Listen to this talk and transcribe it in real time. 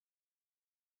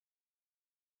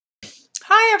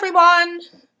Hi everyone!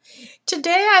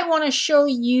 Today I want to show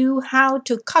you how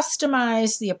to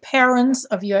customize the appearance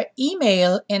of your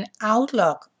email in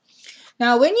Outlook.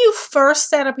 Now when you first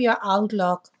set up your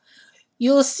Outlook,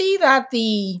 you'll see that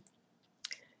it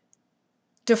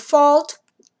defaults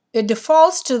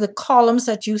to the columns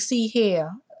that you see here.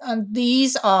 And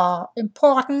these are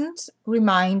important,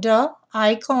 reminder,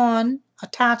 icon,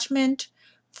 attachment,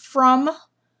 from,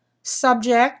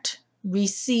 subject,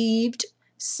 received,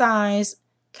 size,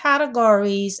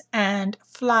 categories, and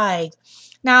flag.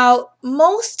 Now,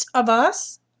 most of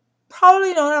us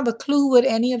probably don't have a clue what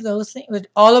any of those things, what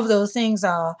all of those things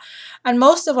are, and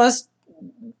most of us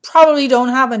probably don't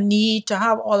have a need to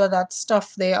have all of that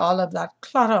stuff there, all of that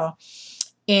clutter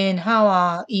in how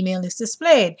our email is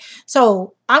displayed.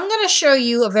 So I'm going to show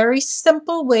you a very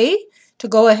simple way to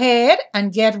go ahead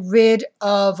and get rid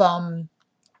of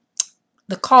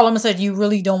the columns that you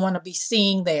really don't want to be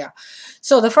seeing there.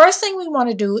 So the first thing we want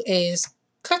to do is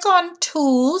click on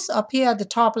Tools up here at the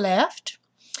top left.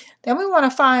 Then we want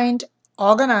to find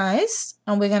Organize,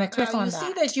 and we're going to click on that. You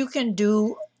see that you can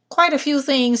do quite a few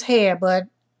things here, but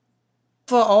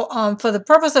for the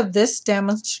purpose of this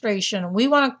demonstration, we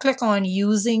want to click on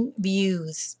Using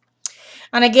Views.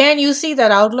 And again, you see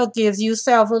that Outlook gives you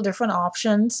several different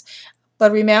options.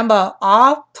 But remember,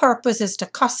 our purpose is to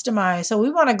customize. So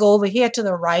we want to go over here to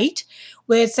the right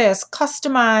where it says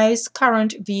Customize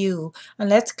Current View. And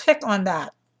let's click on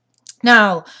that.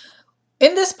 Now,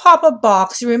 in this pop-up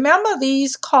box, remember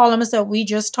these columns that we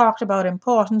just talked about,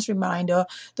 importance reminder.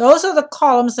 Those are the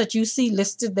columns that you see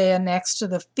listed there next to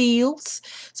the fields.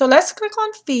 So let's click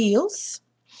on Fields.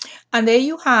 And there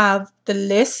you have the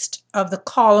list of the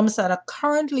columns that are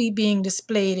currently being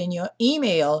displayed in your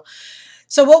email.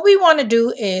 So what we want to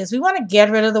do is we want to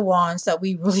get rid of the ones that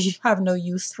we really have no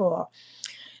use for.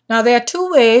 Now there are two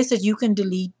ways that you can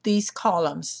delete these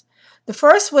columns. The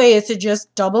first way is to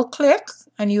just double click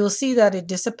and you'll see that it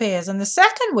disappears. And the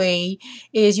second way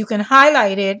is you can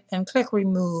highlight it and click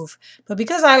remove. But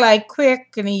because I like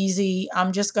quick and easy,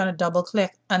 I'm just going to double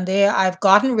click, and there I've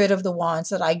gotten rid of the ones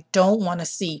that I don't want to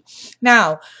see.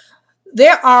 Now,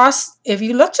 if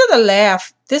you look to the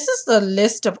left, this is the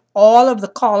list of all of the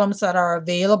columns that are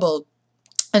available.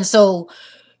 And so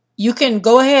you can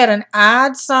go ahead and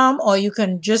add some, or you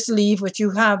can just leave what you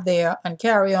have there and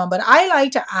carry on. But I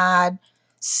like to add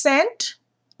sent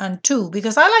and to,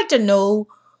 because I like to know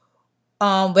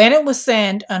when it was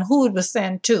sent and who it was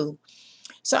sent to.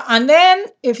 So, and then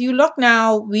if you look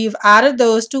now, we've added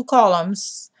those two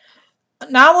columns.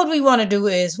 Now what we want to do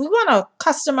is we want to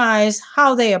customize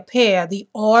how they appear, the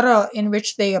order in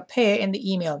which they appear in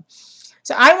the email.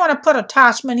 So I want to put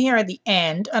attachment here at the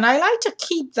end, and I like to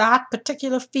keep that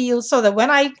particular field so that when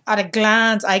at a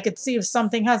glance, I could see if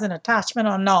something has an attachment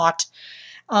or not.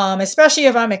 Especially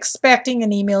if I'm expecting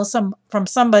an email from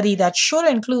somebody that should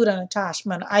include an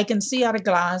attachment, I can see at a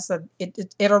glance that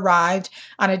it arrived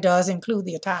and it does include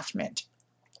the attachment.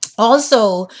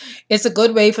 Also, it's a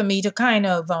good way for me to kind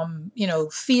of,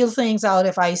 feel things out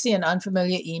if I see an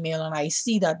unfamiliar email and I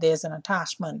see that there's an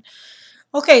attachment.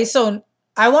 Okay, so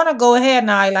I want to go ahead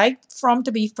now. I like from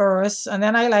to be first, and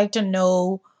then I like to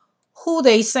know who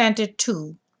they sent it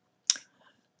to.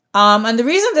 And the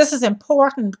reason this is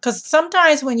important, because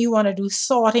sometimes when you want to do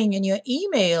sorting in your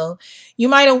email, you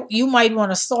might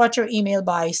want to sort your email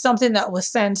by something that was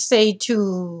sent, say,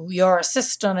 to your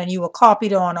assistant and you were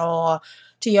copied on, or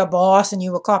to your boss and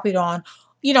you were copied on,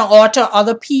 or to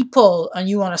other people, and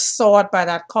you want to sort by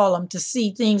that column to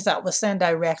see things that were sent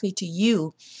directly to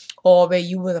you, or where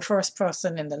you were the first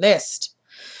person in the list.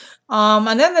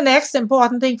 And then the next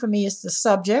important thing for me is the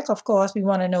subject. Of course, we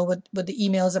want to know what the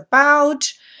email is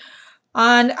about.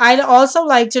 And I'd also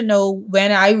like to know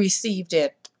when I received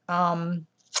it. But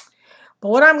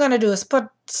what I'm going to do is put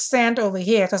sent over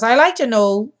here, because I like to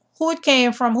know who it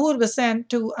came from, who it was sent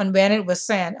to, and when it was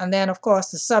sent. And then, of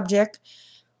course, the subject,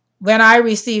 when I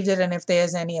received it, and if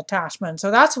there's any attachment.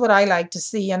 So that's what I like to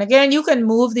see. And again, you can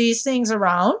move these things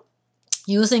around.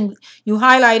 You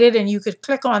highlight it and you could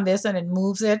click on this and it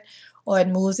moves it, or it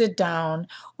moves it down.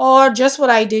 Or just what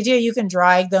I did here, you can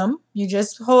drag them. You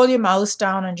just hold your mouse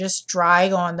down and just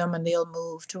drag on them and they'll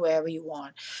move to wherever you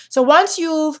want. So once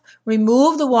you've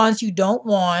removed the ones you don't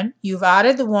want, you've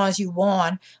added the ones you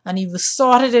want, and you've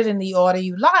sorted it in the order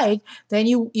you like, then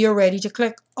you're ready to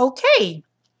click OK.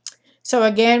 So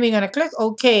again, we're going to click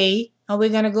OK, and we're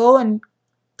going to go and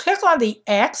click on the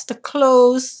X to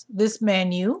close this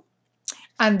menu.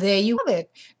 And there you have it.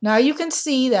 Now you can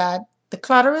see that The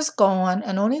clutter is gone,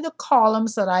 and only the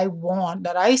columns that I want,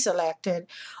 that I selected,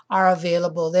 are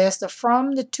available. There's the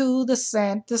from, the to, the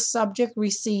sent, the subject,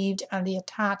 received, and the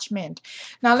attachment.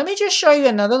 Now let me just show you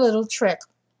another little trick.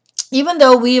 Even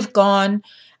though we've gone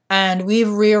and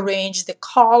we've rearranged the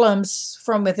columns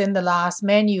from within the last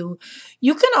menu,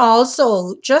 you can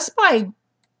also, just by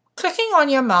clicking on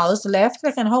your mouse, left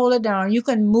click and hold it down, you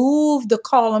can move the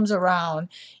columns around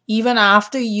even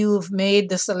after you've made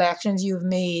the selections you've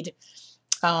made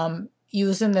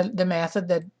using the method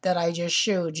that I just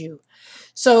showed you.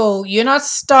 So you're not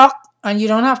stuck and you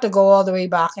don't have to go all the way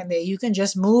back in there. You can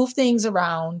just move things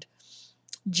around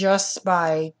just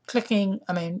by clicking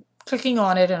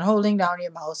on it and holding down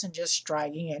your mouse and just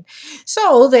dragging it.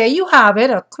 So there you have it,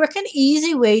 a quick and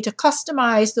easy way to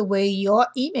customize the way your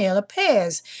email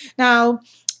appears. Now,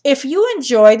 if you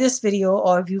enjoyed this video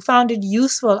or if you found it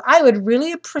useful, I would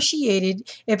really appreciate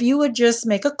it if you would just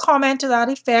make a comment to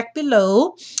that effect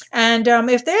below. And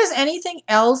if there's anything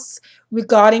else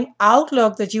regarding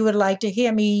Outlook that you would like to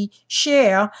hear me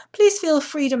share, please feel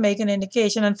free to make an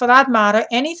indication. And for that matter,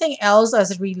 anything else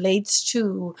as it relates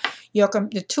to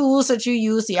the tools that you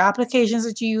use, the applications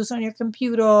that you use on your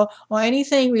computer, or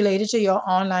anything related to your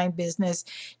online business,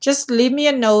 just leave me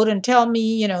a note and tell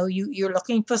me, you're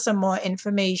looking for some more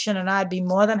information, and I'd be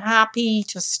more than happy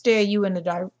to steer you in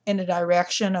the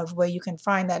direction of where you can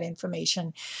find that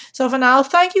information. So for now,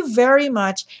 thank you very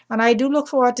much, and I do look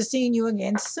forward to seeing you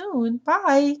again soon.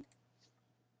 Bye.